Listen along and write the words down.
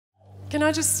Can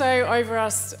I just say over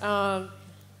us the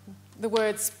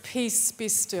words, peace be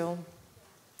still.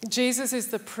 Jesus is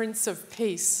the Prince of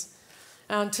Peace.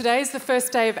 Today is the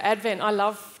first day of Advent. I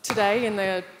love today in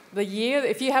the year.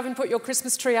 If you haven't put your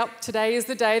Christmas tree up, today is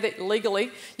the day that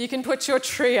legally you can put your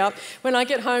tree up. When I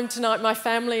get home tonight, my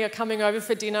family are coming over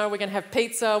for dinner. We're going to have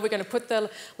pizza. We're going to put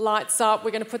the lights up.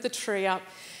 We're going to put the tree up.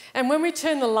 And when we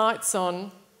turn the lights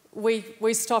on,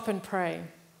 we stop and pray.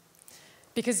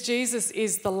 Because Jesus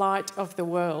is the light of the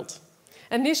world.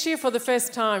 And this year, for the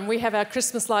first time, we have our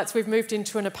Christmas lights. We've moved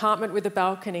into an apartment with a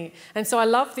balcony. And so I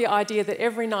love the idea that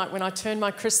every night when I turn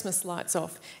my Christmas lights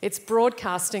off, it's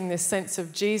broadcasting this sense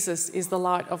of Jesus is the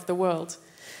light of the world.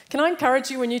 Can I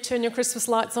encourage you when you turn your Christmas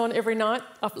lights on every night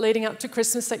leading up to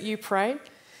Christmas that you pray?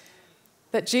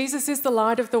 That Jesus is the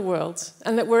light of the world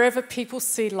and that wherever people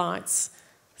see lights,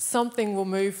 something will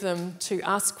move them to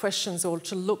ask questions or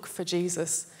to look for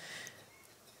Jesus.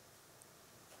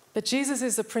 But Jesus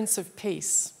is the Prince of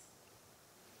Peace.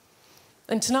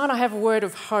 And tonight I have a word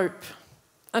of hope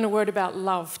and a word about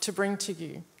love to bring to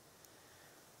you.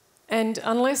 And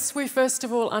unless we first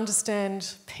of all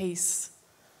understand peace,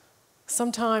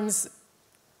 sometimes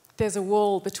there's a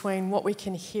wall between what we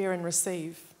can hear and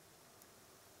receive.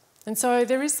 And so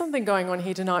there is something going on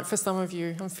here tonight for some of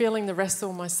you. I'm feeling the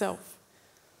wrestle myself.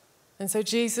 And so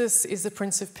Jesus is the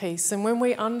Prince of Peace. And when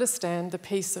we understand the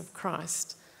peace of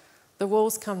Christ, the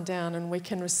walls come down and we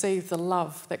can receive the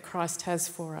love that Christ has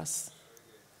for us.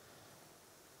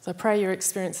 So I pray you're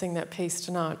experiencing that peace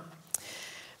tonight.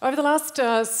 Over the last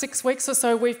 6 weeks or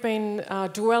so, we've been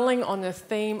dwelling on the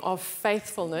theme of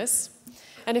faithfulness.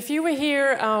 And if you were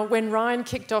here when Ryan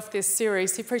kicked off this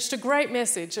series, he preached a great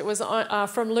message. It was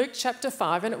from Luke chapter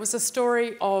 5, and it was a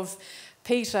story of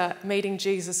Peter meeting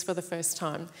Jesus for the first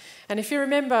time. And if you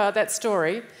remember that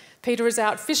story, Peter is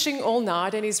out fishing all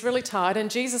night and he's really tired, and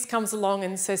Jesus comes along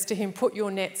and says to him, "Put your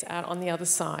nets out on the other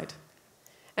side."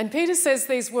 And Peter says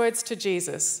these words to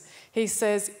Jesus. He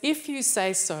says, "If you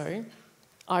say so,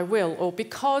 I will," or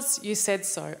 "because you said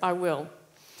so, I will."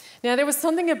 Now, there was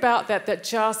something about that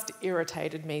just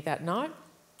irritated me that night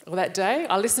or that day.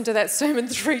 I listened to that sermon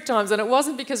 3 times, and it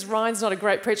wasn't because Ryan's not a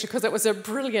great preacher, because it was a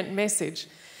brilliant message.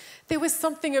 There was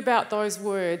something about those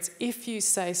words, "If you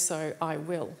say so, I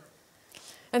will."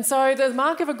 And so the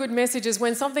mark of a good message is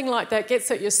when something like that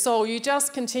gets at your soul, you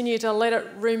just continue to let it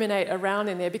ruminate around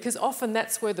in there, because often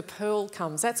that's where the pearl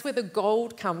comes. That's where the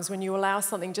gold comes, when you allow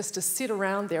something just to sit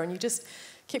around there and you just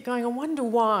keep going, "I wonder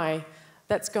why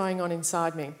that's going on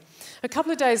inside me." A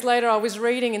couple of days later, I was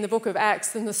reading in the book of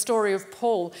Acts in the story of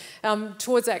Paul,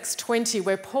 towards Acts 20,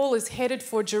 where Paul is headed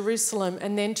for Jerusalem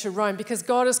and then to Rome, because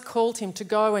God has called him to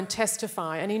go and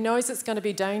testify, and he knows it's going to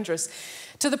be dangerous.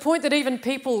 To the point that even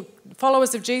people,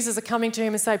 followers of Jesus, are coming to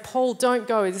him and say, "Paul, don't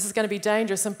go, this is going to be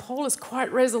dangerous." And Paul is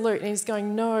quite resolute and he's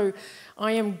going, "No,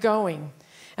 I am going."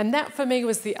 And that for me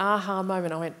was the aha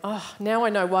moment. I went, "Oh, now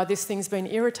I know why this thing's been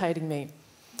irritating me."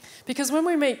 Because when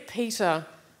we meet Peter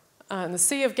in the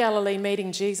Sea of Galilee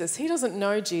meeting Jesus, he doesn't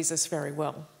know Jesus very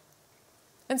well.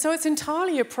 And so it's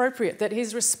entirely appropriate that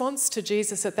his response to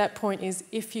Jesus at that point is,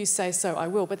 "If you say so, I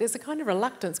will." But there's a kind of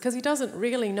reluctance because he doesn't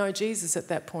really know Jesus at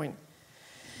that point.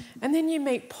 And then you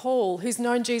meet Paul, who's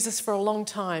known Jesus for a long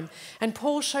time, and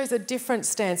Paul shows a different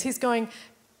stance. He's going,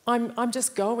 I'm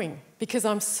just going because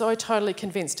I'm so totally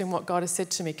convinced in what God has said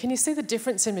to me. Can you see the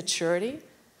difference in maturity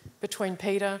between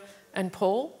Peter and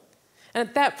Paul? And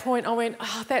at that point, I went,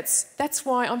 that's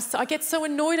why I get so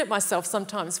annoyed at myself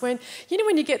sometimes when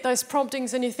you get those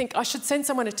promptings and you think, I should send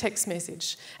someone a text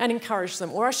message and encourage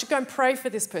them, or I should go and pray for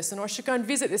this person, or I should go and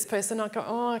visit this person. And I go,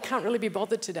 I can't really be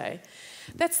bothered today.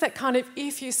 That's that kind of,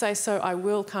 "if you say so, I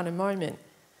will" kind of moment.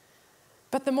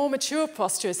 But the more mature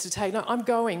posture is to take, "No, I'm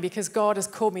going because God has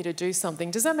called me to do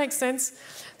something." Does that make sense?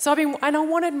 So I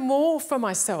wanted more for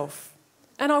myself.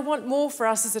 And I want more for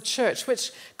us as a church,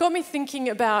 which got me thinking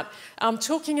about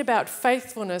talking about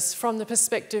faithfulness from the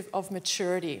perspective of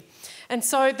maturity. And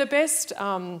so the best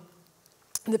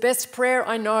prayer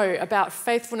I know about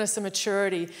faithfulness and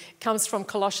maturity comes from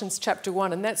Colossians chapter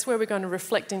 1, and that's where we're going to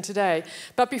reflect in today.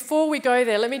 But before we go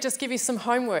there, let me just give you some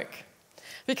homework,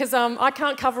 because I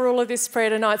can't cover all of this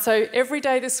prayer tonight. So every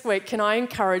day this week, can I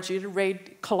encourage you to read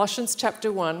Colossians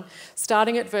chapter 1,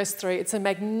 starting at verse 3. It's a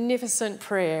magnificent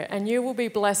prayer, and you will be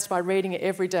blessed by reading it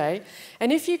every day.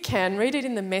 And if you can, read it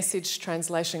in the Message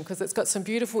translation, because it's got some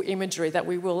beautiful imagery that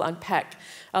we will unpack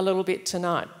a little bit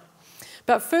tonight.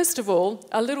 But first of all,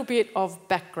 a little bit of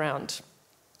background.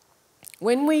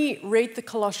 When we read the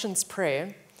Colossians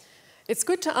prayer, it's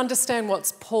good to understand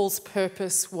what Paul's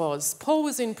purpose was. Paul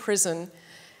was in prison,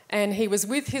 and he was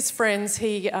with his friends.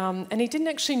 And he didn't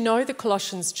actually know the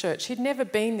Colossians church. He'd never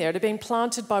been there. It had been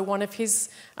planted by one of his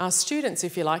students,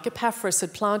 if you like. Epaphras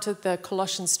had planted the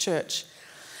Colossians church.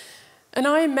 And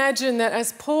I imagine that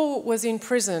as Paul was in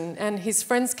prison and his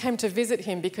friends came to visit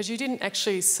him, because you didn't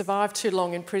actually survive too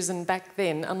long in prison back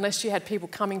then unless you had people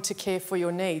coming to care for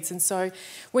your needs. And so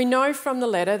we know from the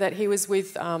letter that he was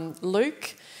with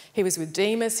Luke, he was with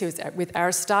Demas, he was with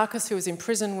Aristarchus, who was in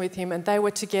prison with him, and they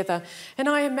were together. And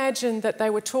I imagine that they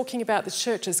were talking about the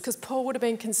churches, because Paul would have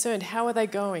been concerned, how are they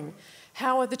going?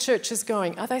 How are the churches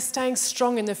going? Are they staying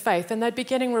strong in the faith? And they'd be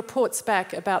getting reports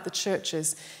back about the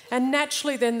churches. And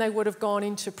naturally then they would have gone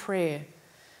into prayer,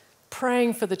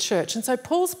 praying for the church. And so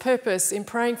Paul's purpose in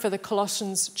praying for the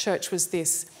Colossians church was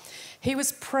this. He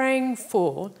was praying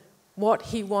for what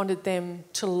he wanted them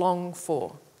to long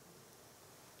for.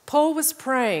 Paul was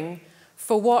praying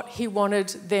for what he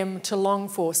wanted them to long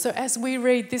for. So as we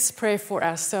read this prayer for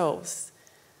ourselves,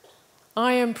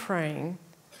 I am praying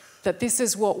that this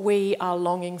is what we are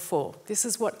longing for. This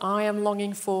is what I am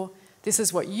longing for. This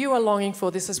is what you are longing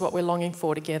for. This is what we're longing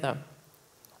for together.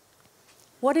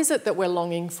 What is it that we're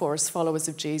longing for as followers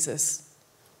of Jesus?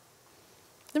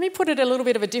 Let me put it a little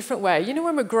bit of a different way. You know,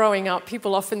 when we're growing up,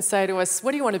 people often say to us, what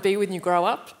do you want to be when you grow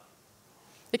up?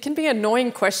 It can be an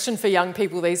annoying question for young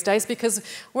people these days, because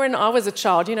when I was a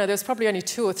child, you know, there was probably only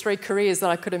 2 or 3 careers that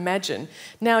I could imagine.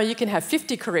 Now you can have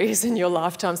 50 careers in your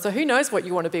lifetime, so who knows what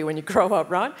you want to be when you grow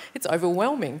up, right? It's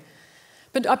overwhelming.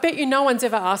 But I bet you no one's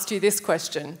ever asked you this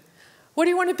question. What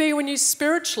do you want to be when you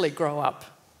spiritually grow up?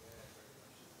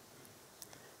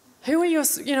 What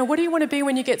do you want to be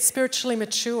when you get spiritually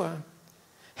mature?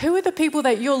 Who are the people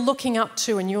that you're looking up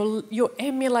to and you're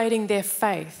emulating their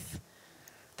faith?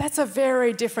 That's a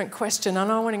very different question,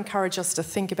 and I want to encourage us to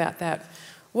think about that.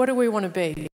 What do we want to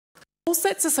be? Paul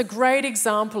sets us a great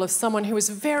example of someone who was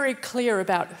very clear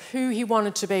about who he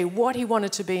wanted to be, what he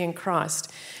wanted to be in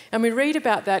Christ. And we read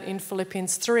about that in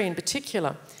Philippians 3 in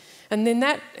particular. And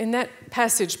then in that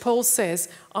passage, Paul says,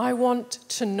 I want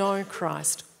to know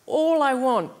Christ. All I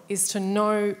want is to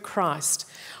know Christ.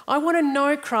 I want to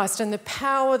know Christ and the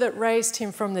power that raised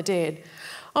him from the dead.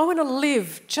 I want to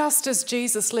live just as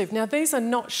Jesus lived. Now, these are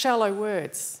not shallow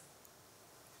words.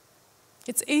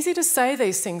 It's easy to say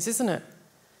these things, isn't it?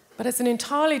 But it's an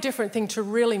entirely different thing to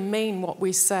really mean what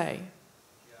we say.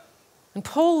 And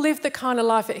Paul lived the kind of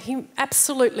life that he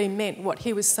absolutely meant what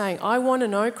he was saying. I want to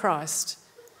know Christ.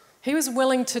 He was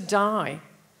willing to die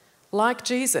like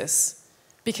Jesus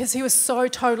because he was so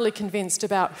totally convinced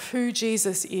about who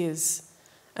Jesus is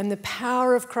and the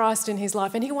power of Christ in his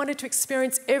life. And he wanted to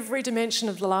experience every dimension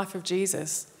of the life of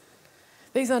Jesus.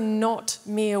 These are not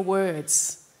mere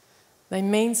words. They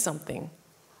mean something.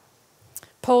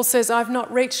 Paul says, I've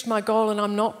not reached my goal and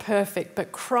I'm not perfect,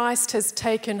 but Christ has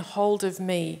taken hold of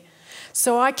me.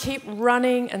 So I keep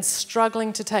running and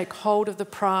struggling to take hold of the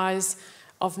prize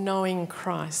of knowing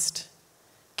Christ.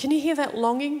 Can you hear that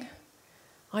longing?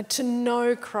 To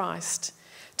know Christ.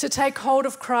 To take hold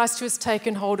of Christ who has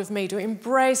taken hold of me, to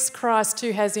embrace Christ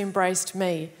who has embraced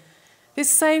me. This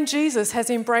same Jesus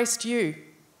has embraced you.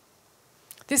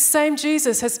 This same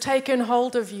Jesus has taken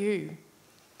hold of you.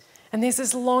 And there's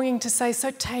this longing to say, so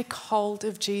take hold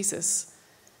of Jesus.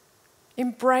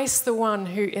 Embrace the one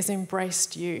who has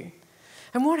embraced you.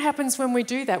 And what happens when we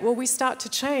do that? Well, we start to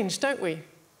change, don't we?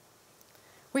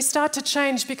 We start to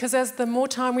change because as the more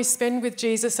time we spend with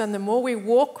Jesus and the more we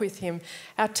walk with him,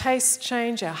 our tastes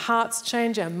change, our hearts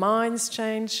change, our minds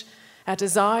change, our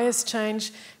desires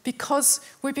change, because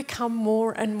we become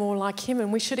more and more like him,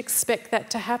 and we should expect that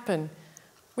to happen.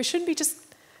 We shouldn't be just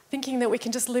thinking that we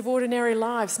can just live ordinary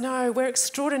lives. No, we're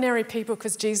extraordinary people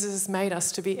because Jesus has made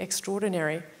us to be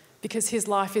extraordinary because his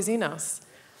life is in us.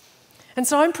 And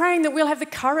so I'm praying that we'll have the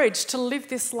courage to live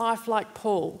this life like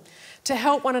Paul, to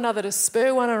help one another, to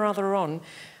spur one another on.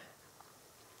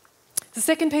 The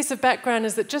second piece of background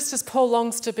is that just as Paul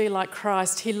longs to be like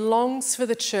Christ, he longs for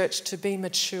the church to be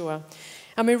mature.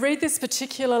 And we read this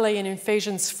particularly in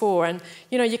Ephesians 4. And,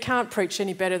 you can't preach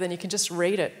any better than you can just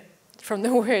read it from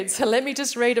the Word. So let me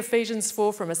just read Ephesians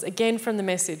 4 from us, again from the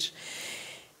Message.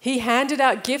 He handed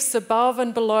out gifts above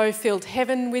and below, filled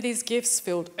heaven with his gifts,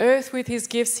 filled earth with his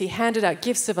gifts. He handed out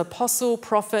gifts of apostle,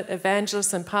 prophet,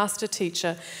 evangelist, and pastor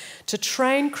teacher to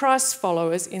train Christ's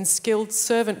followers in skilled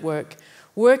servant work,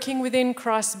 working within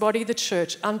Christ's body, the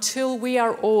church, until we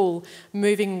are all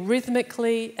moving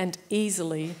rhythmically and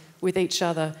easily with each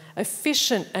other,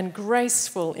 efficient and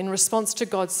graceful in response to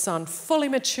God's Son, fully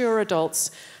mature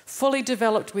adults, fully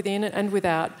developed within and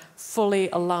without, fully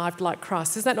alive like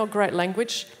Christ. Is that not great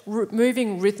language?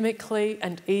 Moving rhythmically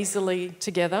and easily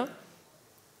together.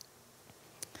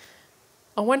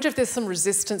 I wonder if there's some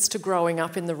resistance to growing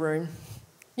up in the room.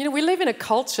 You know, we live in a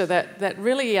culture that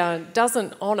really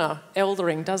doesn't honour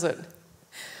eldering, does it?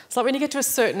 It's like when you get to a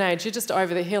certain age, you're just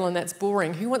over the hill and that's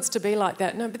boring. Who wants to be like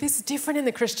that? No, but this is different in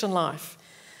the Christian life.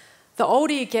 The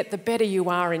older you get, the better you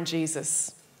are in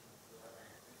Jesus.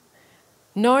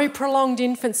 No prolonged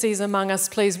infancies among us,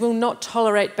 please. We'll not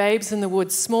tolerate babes in the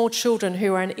woods, small children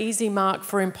who are an easy mark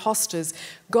for impostors.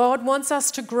 God wants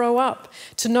us to grow up,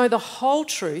 to know the whole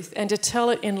truth and to tell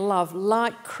it in love,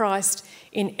 like Christ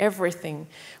in everything.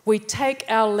 We take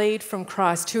our lead from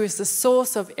Christ, who is the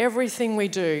source of everything we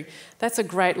do. That's a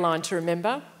great line to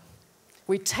remember.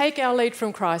 We take our lead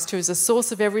from Christ, who is the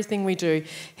source of everything we do.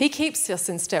 He keeps us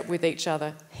in step with each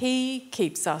other. He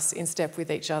keeps us in step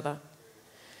with each other.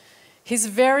 His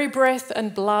very breath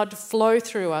and blood flow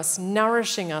through us,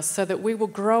 nourishing us so that we will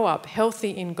grow up healthy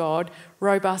in God,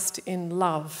 robust in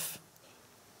love.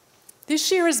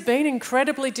 This year has been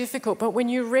incredibly difficult, but when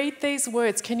you read these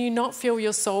words, can you not feel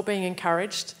your soul being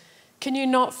encouraged? Can you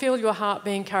not feel your heart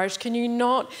being encouraged? Can you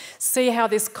not see how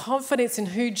this confidence in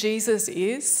who Jesus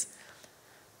is?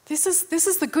 This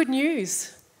is the good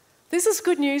news. This is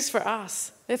good news for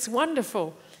us. It's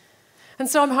wonderful. And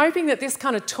so I'm hoping that this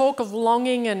kind of talk of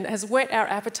longing and has whet our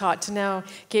appetite to now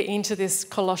get into this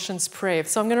Colossians prayer.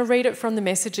 So I'm going to read it from the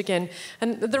Message again.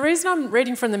 And the reason I'm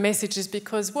reading from the Message is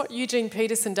because what Eugene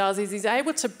Peterson does is he's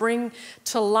able to bring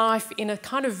to life in a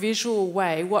kind of visual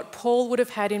way what Paul would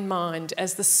have had in mind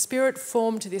as the Spirit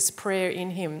formed this prayer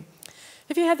in him.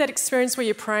 Have you had that experience where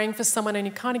you're praying for someone and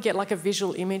you kind of get like a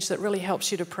visual image that really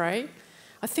helps you to pray?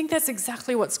 I think that's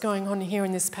exactly what's going on here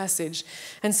in this passage.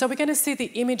 And so we're going to see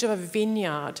the image of a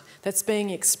vineyard that's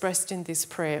being expressed in this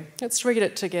prayer. Let's read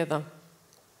it together.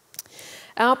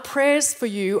 Our prayers for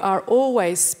you are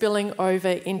always spilling over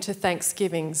into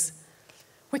thanksgivings.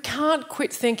 We can't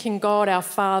quit thanking God our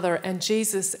Father and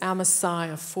Jesus our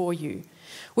Messiah for you.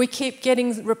 We keep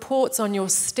getting reports on your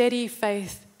steady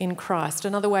faith in Christ.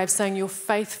 Another way of saying your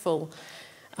faithful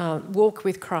walk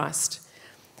with Christ.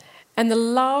 And the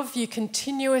love you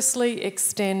continuously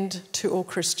extend to all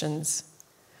Christians.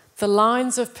 The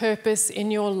lines of purpose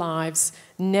in your lives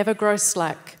never grow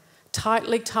slack,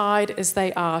 tightly tied as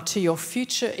they are to your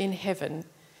future in heaven,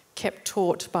 kept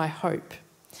taut by hope.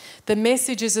 The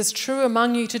message is as true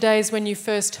among you today as when you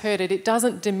first heard it. It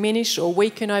doesn't diminish or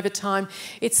weaken over time.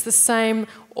 It's the same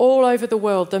all over the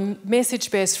world. The message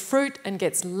bears fruit and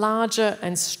gets larger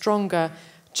and stronger,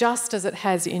 just as it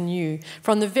has in you.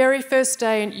 From the very first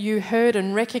day you heard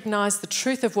and recognised the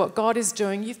truth of what God is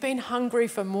doing, you've been hungry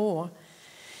for more.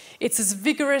 It's as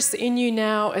vigorous in you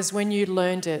now as when you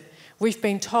learned it. We've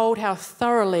been told how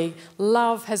thoroughly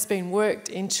love has been worked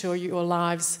into your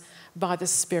lives by the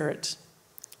Spirit.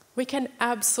 We can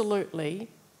absolutely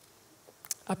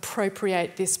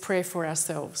appropriate this prayer for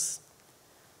ourselves.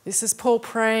 This is Paul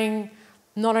praying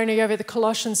not only over the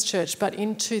Colossians church, but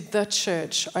into the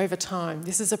church over time.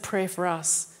 This is a prayer for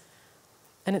us,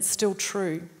 and it's still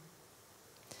true.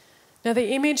 Now,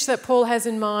 the image that Paul has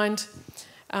in mind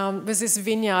was this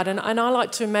vineyard, and I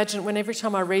like to imagine when every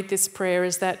time I read this prayer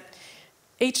is that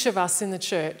each of us in the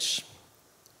church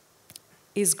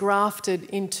is grafted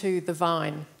into the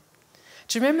vine.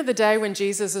 Do you remember the day when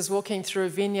Jesus is walking through a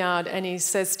vineyard and he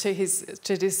says to his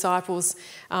disciples,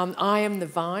 I am the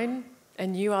vine,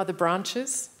 and you are the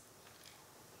branches?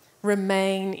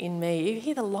 Remain in me. You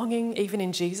hear the longing even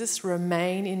in Jesus?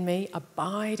 Remain in me,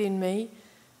 abide in me.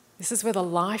 This is where the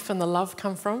life and the love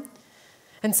come from.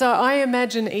 And so I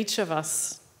imagine each of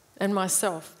us and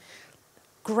myself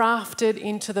grafted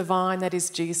into the vine that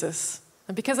is Jesus.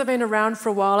 And because I've been around for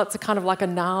a while, it's a kind of like a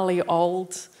gnarly,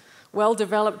 old,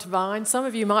 well-developed vine. Some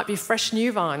of you might be fresh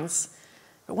new vines,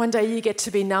 but one day you get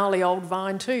to be gnarly old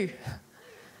vine too.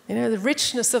 You know, the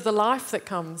richness of the life that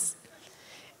comes.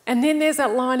 And then there's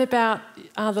that line about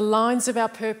the lines of our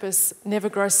purpose never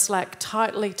grow slack,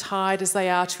 tightly tied as they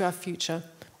are to our future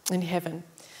in heaven.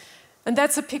 And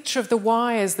that's a picture of the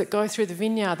wires that go through the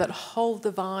vineyard that hold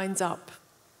the vines up,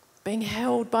 being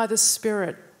held by the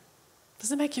Spirit.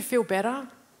 Does it make you feel better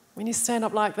when you stand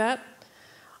up like that?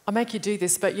 I make you do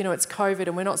this, but you know, it's COVID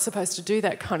and we're not supposed to do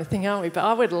that kind of thing, are we? But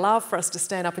I would love for us to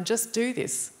stand up and just do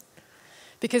this.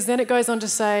 Because then it goes on to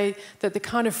say that the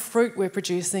kind of fruit we're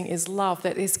producing is love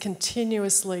that is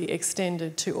continuously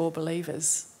extended to all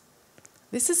believers.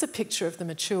 This is a picture of the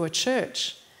mature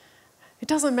church. It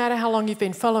doesn't matter how long you've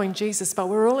been following Jesus, but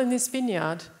we're all in this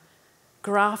vineyard,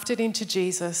 grafted into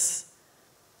Jesus,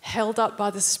 held up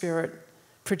by the Spirit,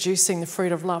 producing the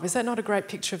fruit of love. Is that not a great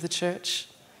picture of the church?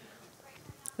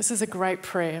 This is a great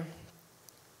prayer.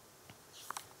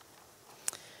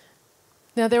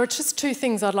 Now, there are just two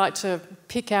things I'd like to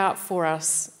pick out for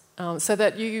us so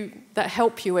that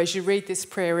help you as you read this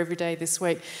prayer every day this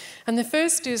week. And the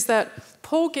first is that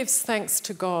Paul gives thanks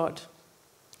to God.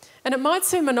 And it might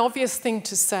seem an obvious thing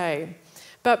to say,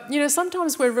 but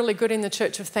sometimes we're really good in the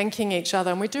church of thanking each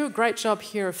other, and we do a great job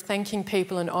here of thanking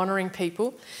people and honouring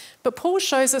people. But Paul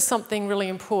shows us something really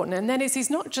important, and that is he's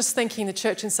not just thanking the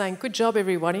church and saying, "Good job,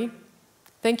 everybody.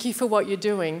 Thank you for what you're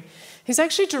doing." He's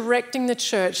actually directing the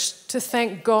church to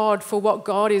thank God for what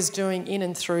God is doing in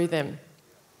and through them.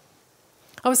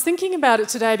 I was thinking about it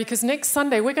today because next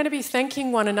Sunday we're going to be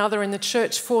thanking one another in the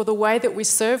church for the way that we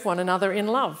serve one another in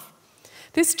love.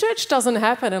 This church doesn't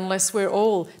happen unless we're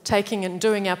all taking and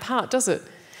doing our part, does it?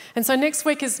 And so next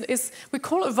week is we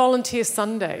call it Volunteer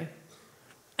Sunday.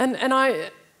 And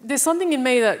there's something in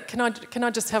me that, can I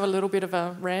just have a little bit of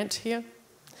a rant here?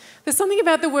 There's something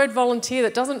about the word volunteer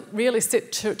that doesn't really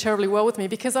sit terribly well with me,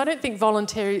 because I don't think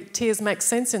volunteers make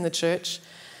sense in the church,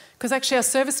 because actually our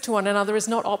service to one another is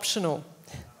not optional.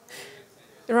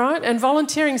 Right? And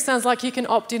volunteering sounds like you can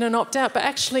opt in and opt out, but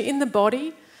actually in the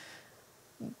body,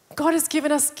 God has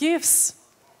given us gifts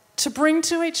to bring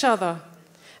to each other.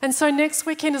 And so next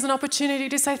weekend is an opportunity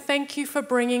to say thank you for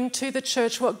bringing to the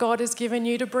church what God has given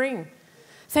you to bring.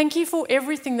 Thank you for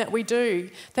everything that we do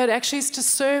that actually is to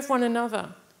serve one another.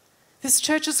 This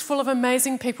church is full of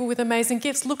amazing people with amazing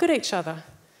gifts. Look at each other.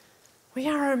 We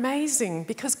are amazing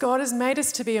because God has made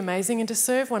us to be amazing and to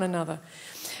serve one another.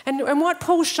 And what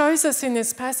Paul shows us in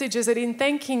this passage is that in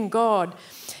thanking God,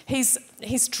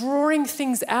 he's drawing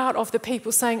things out of the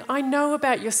people, saying, "I know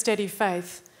about your steady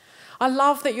faith. I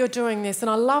love that you're doing this,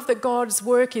 and I love that God's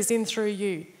work is in through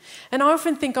you." And I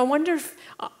often think, I wonder if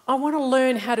I want to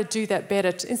learn how to do that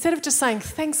better. Instead of just saying,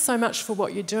 "Thanks so much for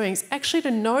what you're doing," it's actually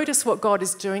to notice what God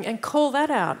is doing and call that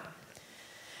out.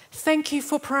 Thank you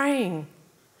for praying.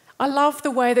 I love the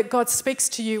way that God speaks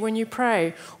to you when you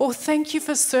pray. Or thank you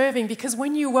for serving, because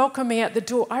when you welcome me at the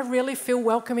door, I really feel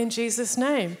welcome in Jesus'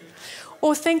 name.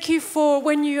 Or thank you for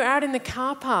when you're out in the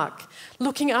car park,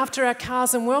 looking after our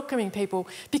cars and welcoming people,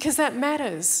 because that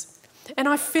matters. And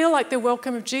I feel like the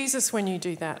welcome of Jesus when you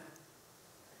do that.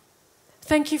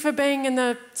 Thank you for being in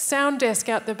the sound desk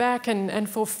out the back and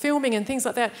for filming and things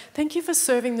like that. Thank you for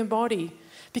serving the body,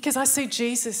 because I see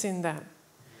Jesus in that.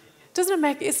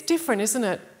 It's different, isn't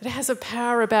it? It has a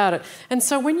power about it. And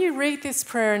so when you read this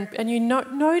prayer and you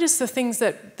notice the things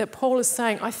that Paul is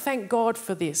saying, I thank God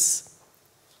for this.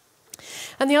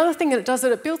 And the other thing that it does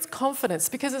is it builds confidence,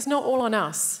 because it's not all on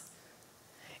us.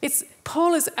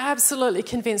 Paul is absolutely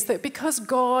convinced that because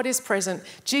God is present,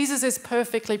 Jesus is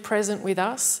perfectly present with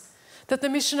us, that the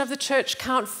mission of the church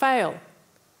can't fail.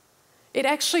 It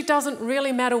actually doesn't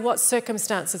really matter what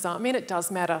circumstances are. I mean, it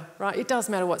does matter, right? It does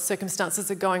matter what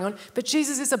circumstances are going on, but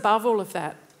Jesus is above all of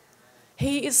that.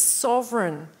 He is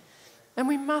sovereign, and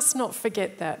we must not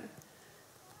forget that.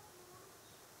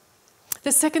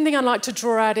 The second thing I'd like to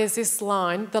draw out is this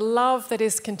line, the love that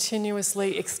is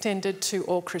continuously extended to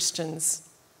all Christians.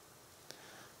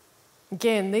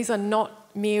 Again, these are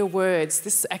not mere words.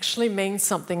 This actually means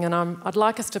something, and I'd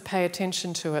like us to pay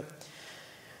attention to it.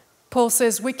 Paul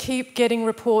says, "We keep getting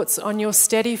reports on your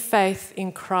steady faith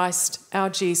in Christ, our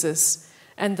Jesus,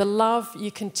 and the love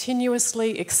you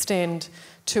continuously extend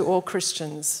to all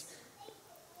Christians."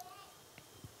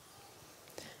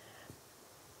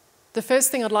 The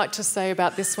first thing I'd like to say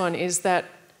about this one is that,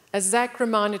 as Zach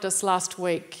reminded us last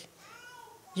week,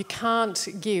 you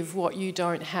can't give what you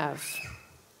don't have.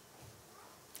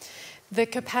 The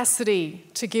capacity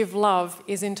to give love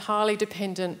is entirely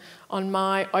dependent on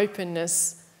my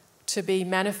openness to be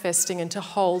manifesting and to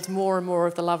hold more and more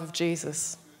of the love of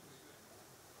Jesus.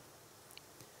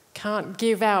 Can't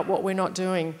give out what we're not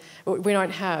doing, what we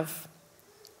don't have.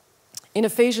 In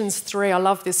Ephesians 3, I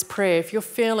love this prayer. If you're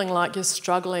feeling like you're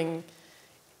struggling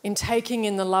in taking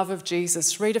in the love of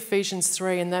Jesus, read Ephesians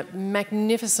 3 and that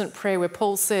magnificent prayer where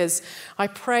Paul says, "I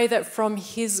pray that from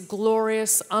his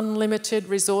glorious, unlimited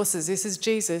resources," this is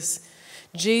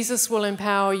Jesus will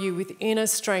empower you with inner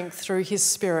strength through his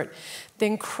Spirit.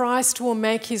 Then Christ will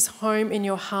make his home in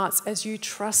your hearts as you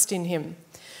trust in him.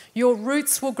 Your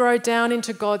roots will grow down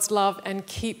into God's love and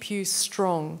keep you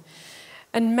strong.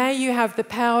 And may you have the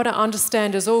power to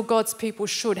understand, as all God's people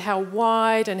should, how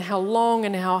wide and how long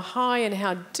and how high and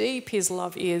how deep his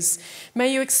love is.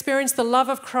 May you experience the love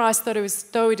of Christ,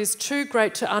 though it is too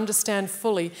great to understand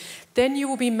fully. Then you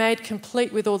will be made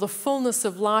complete with all the fullness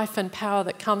of life and power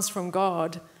that comes from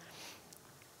God.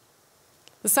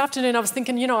 This afternoon I was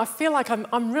thinking, I feel like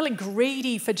I'm really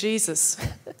greedy for Jesus.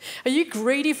 Are you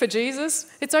greedy for Jesus?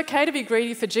 It's okay to be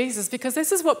greedy for Jesus, because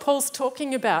this is what Paul's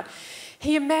talking about.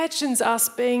 He imagines us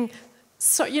being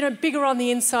so, bigger on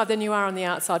the inside than you are on the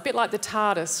outside, a bit like the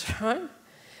TARDIS, right?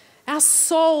 Our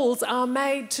souls are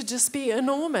made to just be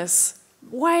enormous,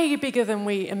 way bigger than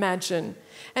we imagine.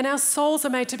 And our souls are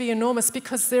made to be enormous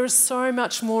because there is so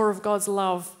much more of God's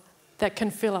love that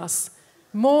can fill us.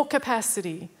 More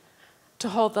capacity to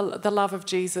hold the love of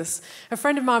Jesus. A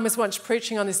friend of mine was once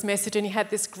preaching on this message and he had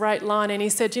this great line and he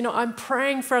said, I'm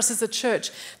praying for us as a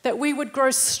church that we would grow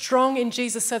strong in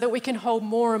Jesus so that we can hold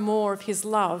more and more of his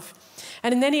love.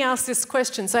 And then he asked this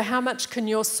question, so how much can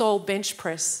your soul bench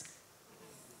press?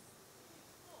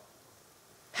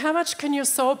 How much can your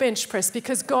soul bench press?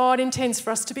 Because God intends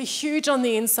for us to be huge on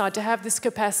the inside, to have this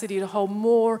capacity to hold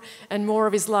more and more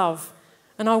of his love.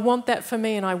 And I want that for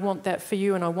me and I want that for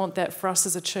you and I want that for us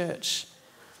as a church.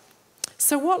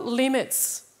 So what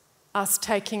limits us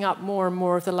taking up more and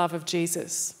more of the love of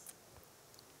Jesus?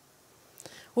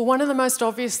 Well, one of the most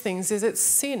obvious things is it's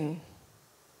sin.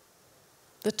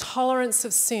 The tolerance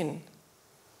of sin.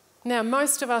 Now,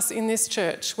 most of us in this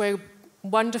church, we're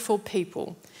wonderful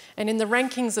people. And in the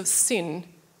rankings of sin,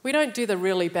 we don't do the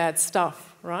really bad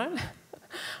stuff, right?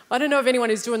 I don't know of anyone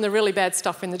who's doing the really bad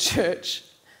stuff in the church.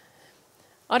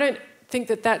 I don't think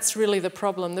that that's really the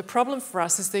problem. The problem for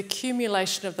us is the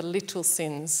accumulation of the little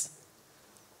sins.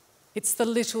 It's the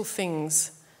little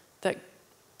things the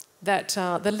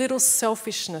little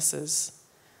selfishnesses.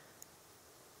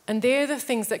 And they're the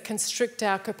things that constrict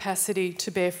our capacity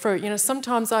to bear fruit.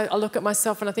 Sometimes I look at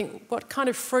myself and I think, what kind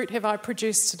of fruit have I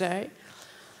produced today?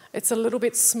 It's a little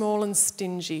bit small and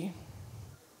stingy,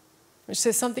 which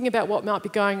says something about what might be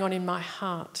going on in my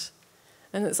heart.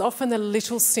 And it's often the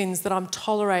little sins that I'm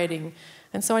tolerating.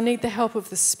 And so I need the help of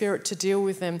the Spirit to deal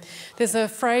with them. There's a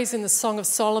phrase in the Song of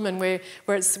Solomon where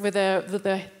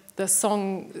the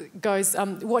song goes,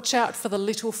 watch out for the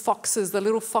little foxes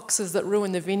that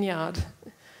ruin the vineyard.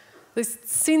 There's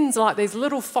sins like these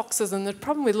little foxes, and the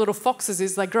problem with little foxes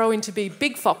is they grow into be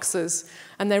big foxes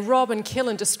and they rob and kill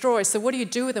and destroy. So what do you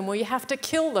do with them? Well, you have to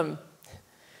kill them.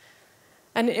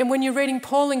 And when you're reading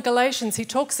Paul in Galatians, he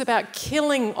talks about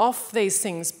killing off these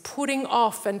things, putting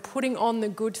off and putting on the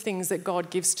good things that God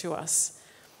gives to us.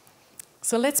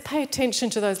 So let's pay attention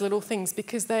to those little things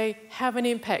because they have an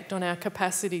impact on our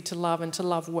capacity to love and to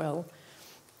love well.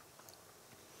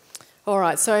 All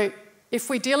right, so if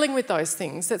we're dealing with those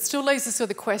things, that still leaves us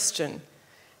with a question.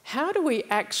 How do we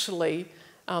actually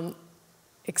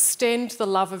extend the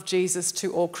love of Jesus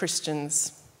to all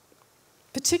Christians?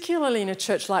 Particularly in a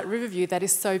church like Riverview that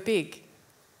is so big.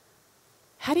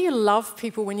 How do you love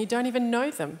people when you don't even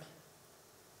know them?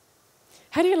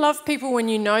 How do you love people when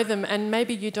you know them and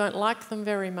maybe you don't like them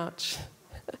very much?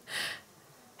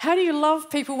 How do you love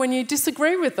people when you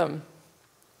disagree with them?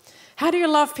 How do you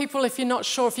love people if you're not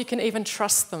sure if you can even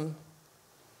trust them?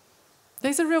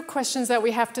 These are real questions that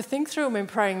we have to think through when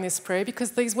praying this prayer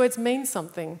because these words mean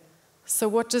something. So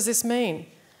what does this mean?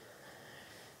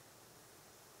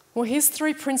 Well, here's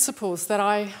 3 principles that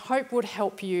I hope would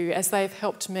help you as they've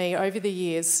helped me over the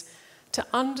years to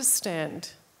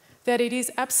understand that it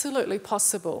is absolutely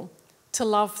possible to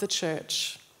love the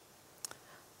church,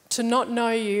 to not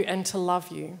know you and to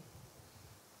love you.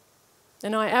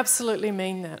 And I absolutely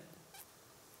mean that.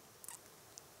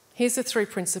 Here's the 3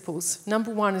 principles.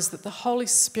 Number 1 is that the Holy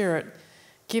Spirit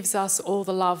gives us all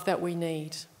the love that we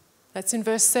need. That's in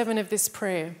verse 7 of this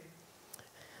prayer.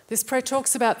 This prayer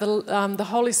talks about the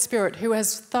Holy Spirit who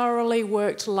has thoroughly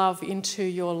worked love into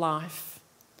your life.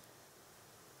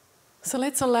 So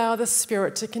let's allow the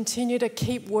Spirit to continue to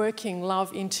keep working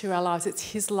love into our lives.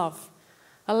 It's his love.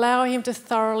 Allow him to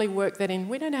thoroughly work that in.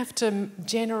 We don't have to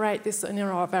generate this in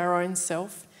of our own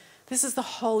self. This is the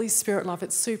Holy Spirit love.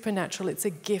 It's supernatural. It's a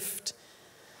gift.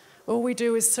 All we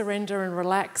do is surrender and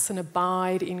relax and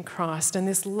abide in Christ. And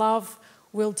this love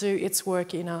will do its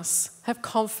work in us. Have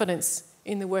confidence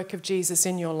in the work of Jesus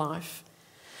in your life.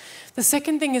 The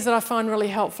second thing is that I find really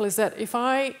helpful is that if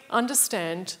I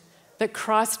understand that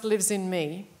Christ lives in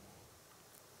me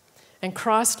and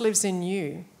Christ lives in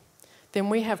you, then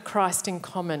we have Christ in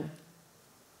common.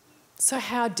 So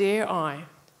how dare I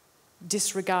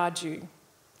disregard you,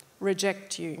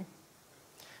 reject you,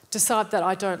 decide that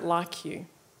I don't like you?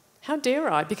 How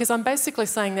dare I? Because I'm basically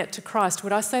saying that to Christ.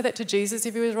 Would I say that to Jesus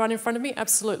if he was right in front of me?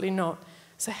 Absolutely not.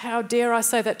 So how dare I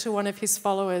say that to one of his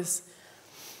followers?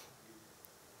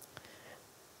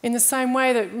 In the same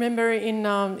way that, remember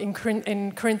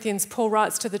in Corinthians, Paul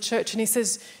writes to the church and he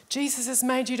says, Jesus has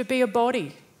made you to be a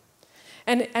body.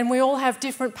 And we all have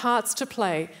different parts to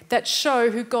play that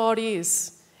show who God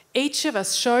is. Each of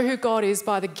us show who God is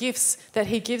by the gifts that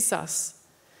he gives us.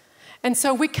 And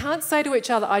so we can't say to each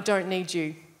other, I don't need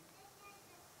you.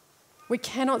 We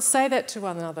cannot say that to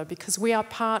one another because we are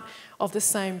part of the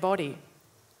same body.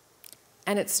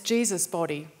 And it's Jesus'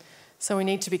 body. So we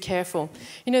need to be careful.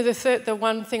 You know, the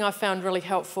one thing I found really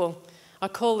helpful, I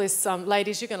call this,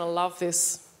 ladies, you're going to love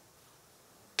this.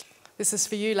 This is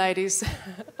for you, ladies.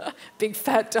 Big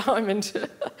fat diamond.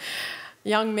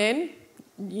 Young men,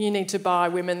 you need to buy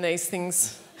women these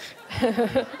things.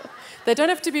 They don't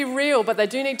have to be real, but they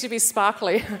do need to be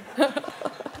sparkly.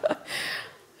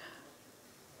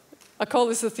 I call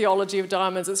this the theology of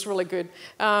diamonds. It's really good.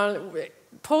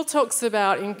 Paul talks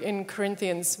about in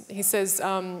Corinthians, he says,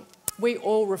 we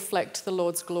all reflect the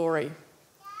Lord's glory.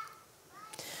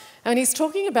 And he's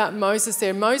talking about Moses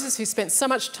there. Moses, who spent so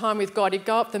much time with God, he'd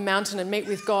go up the mountain and meet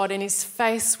with God, and his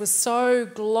face was so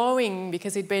glowing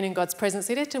because he'd been in God's presence.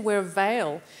 He'd had to wear a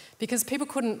veil because people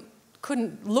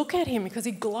couldn't look at him because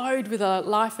he glowed with the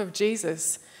life of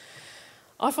Jesus.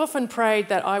 I've often prayed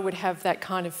that I would have that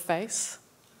kind of face,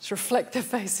 to reflect the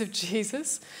face of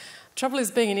Jesus. The trouble is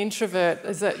being an introvert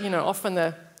is that, often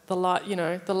the light,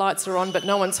 the lights are on but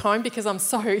no one's home because I'm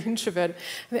so introverted.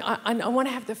 I want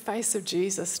to have the face of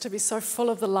Jesus, to be so full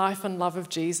of the life and love of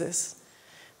Jesus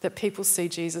that people see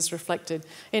Jesus reflected.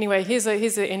 Anyway, here's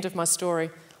the end of my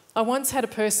story. I once had a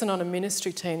person on a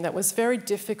ministry team that was very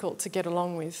difficult to get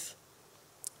along with.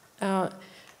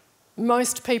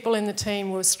 Most people in the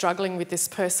team were struggling with this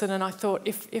person, and I thought,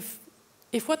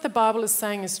 if what the Bible is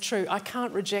saying is true, I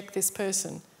can't reject this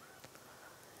person.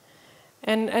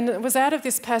 And it was out of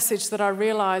this passage that I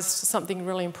realised something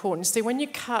really important. See, when you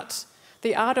cut,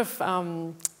 the art of,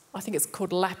 I think it's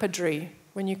called lapidary,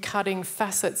 when you're cutting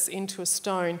facets into a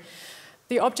stone,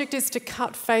 the object is to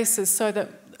cut faces so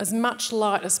that as much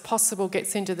light as possible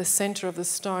gets into the centre of the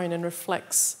stone and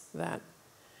reflects that.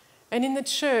 And in the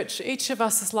church, each of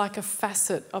us is like a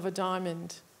facet of a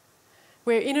diamond,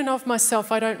 where in and of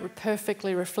myself I don't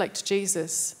perfectly reflect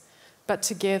Jesus, but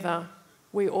together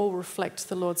we all reflect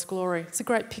the Lord's glory. It's a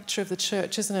great picture of the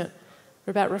church, isn't it?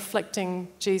 We're about reflecting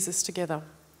Jesus together.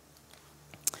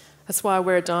 That's why I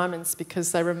wear diamonds,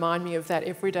 because they remind me of that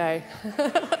every day.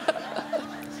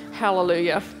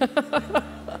 Hallelujah.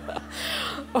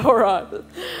 All right.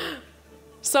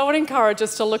 So I would encourage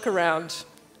us to look around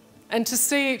and to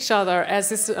see each other as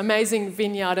this amazing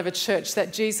vineyard of a church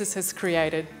that Jesus has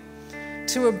created,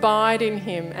 to abide in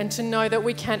him and to know that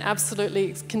we can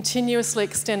absolutely continuously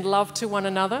extend love to one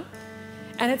another.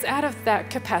 And it's out of that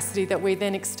capacity that we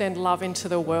then extend love into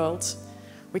the world.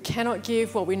 We cannot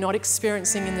give what we're not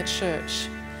experiencing in the church.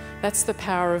 That's the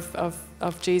power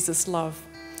of Jesus' love.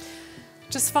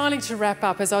 Just finally, to wrap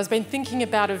up, as I've been thinking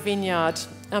about a vineyard,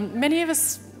 many of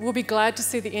us will be glad to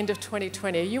see the end of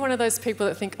 2020. Are you one of those people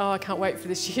that think, oh, I can't wait for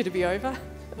this year to be over?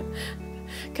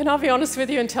 Can I be honest with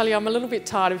you and tell you I'm a little bit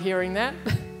tired of hearing that?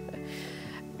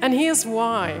 And here's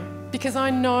why. Because I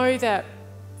know that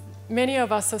many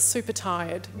of us are super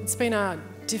tired. It's been a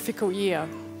difficult year.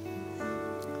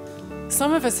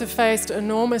 Some of us have faced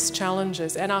enormous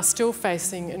challenges and are still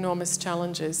facing enormous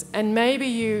challenges. And maybe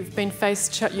you've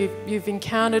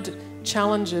encountered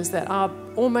challenges that are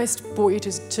almost brought you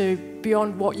to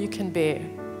beyond what you can bear.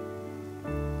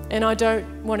 And I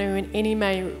don't want to in any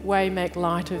way make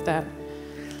light of that.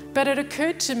 But it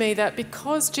occurred to me that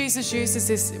because Jesus uses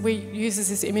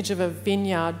this image of a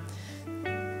vineyard,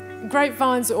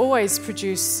 grapevines always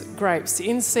produce grapes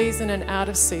in season and out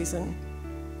of season.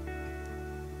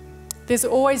 There's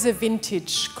always a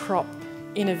vintage crop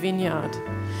in a vineyard.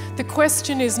 The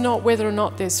question is not whether or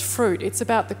not there's fruit, it's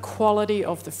about the quality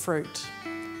of the fruit.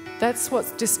 That's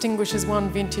what distinguishes one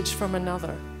vintage from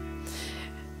another.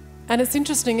 And it's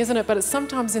interesting, isn't it? But it's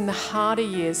sometimes in the harder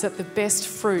years that the best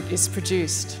fruit is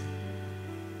produced.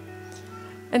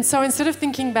 And so instead of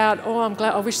thinking about, oh, I'm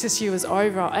glad, I wish this year was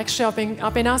over, actually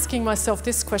I've been asking myself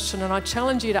this question, and I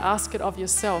challenge you to ask it of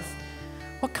yourself.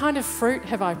 What kind of fruit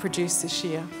have I produced this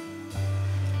year?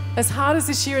 As hard as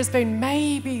this year has been,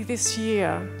 maybe this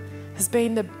year has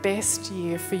been the best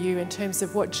year for you in terms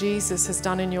of what Jesus has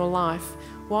done in your life.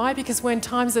 Why? Because when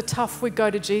times are tough, we go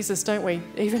to Jesus, don't we?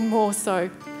 Even more so.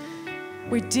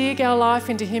 We dig our life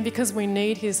into him because we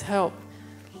need his help.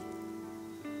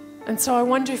 And so I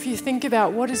wonder if you think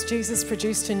about what has Jesus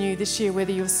produced in you this year,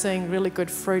 whether you're seeing really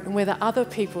good fruit and whether other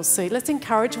people see. Let's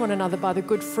encourage one another by the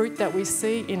good fruit that we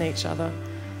see in each other.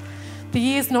 The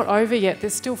year's not over yet.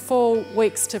 There's still 4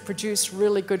 weeks to produce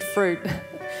really good fruit,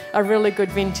 a really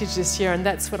good vintage this year, and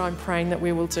that's what I'm praying that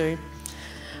we will do.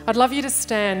 I'd love you to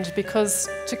stand, because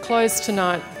to close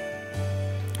tonight,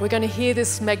 we're going to hear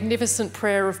this magnificent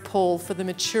prayer of Paul for the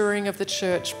maturing of the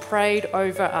church prayed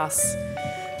over us.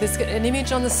 There's an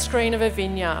image on the screen of a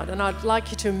vineyard, and I'd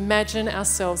like you to imagine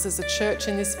ourselves as a church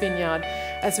in this vineyard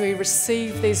as we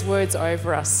receive these words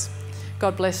over us.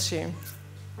 God bless you.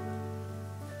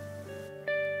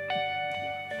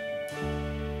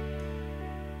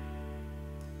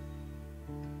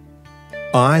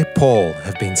 I, Paul,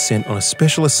 have been sent on a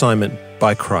special assignment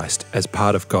by Christ as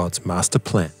part of God's master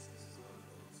plan.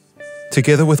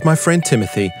 Together with my friend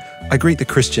Timothy, I greet the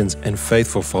Christians and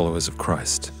faithful followers of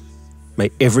Christ.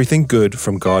 May everything good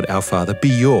from God our Father be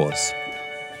yours.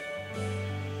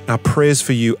 Our prayers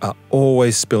for you are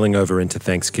always spilling over into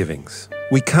thanksgivings.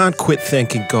 We can't quit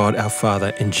thanking God our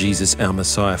Father and Jesus our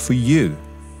Messiah for you.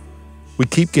 We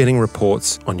keep getting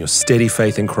reports on your steady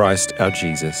faith in Christ our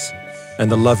Jesus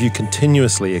and the love you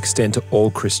continuously extend to all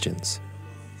Christians.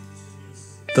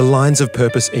 The lines of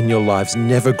purpose in your lives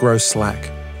never grow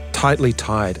slack, tightly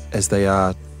tied as they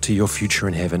are to your future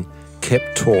in heaven,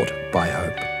 kept taut by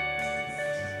hope.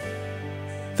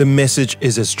 The message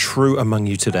is as true among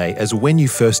you today as when you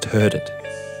first heard it.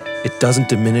 It doesn't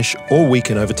diminish or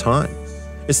weaken over time.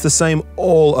 It's the same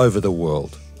all over the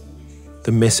world.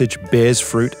 The message bears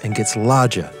fruit and gets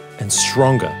larger and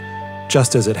stronger,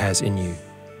 just as it has in you.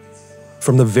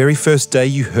 From the very first day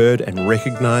you heard and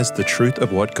recognized the truth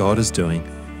of what God is doing,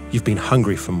 you've been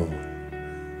hungry for more.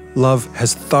 Love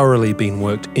has thoroughly been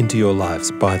worked into your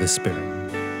lives by the Spirit.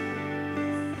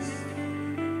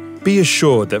 Be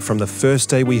assured that from the first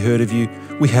day we heard of you,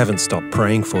 we haven't stopped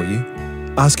praying for you,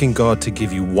 asking God to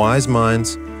give you wise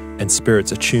minds and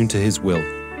spirits attuned to His will,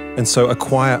 and so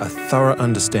acquire a thorough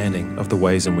understanding of the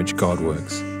ways in which God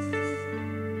works.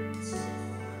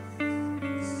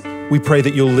 We pray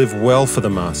that you'll live well for the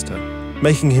Master,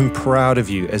 making Him proud of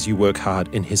you as you work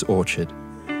hard in His orchard.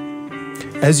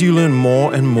 As you learn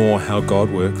more and more how God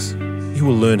works, you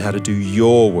will learn how to do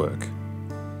your work.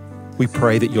 We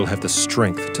pray that you'll have the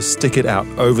strength to stick it out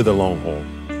over the long haul,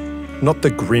 not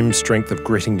the grim strength of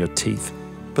gritting your teeth,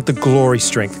 but the glory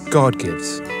strength God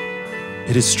gives.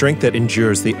 It is strength that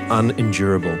endures the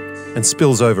unendurable and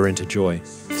spills over into joy,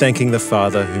 thanking the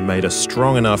Father who made us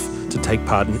strong enough to take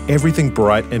part in everything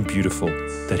bright and beautiful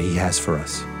that He has for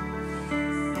us.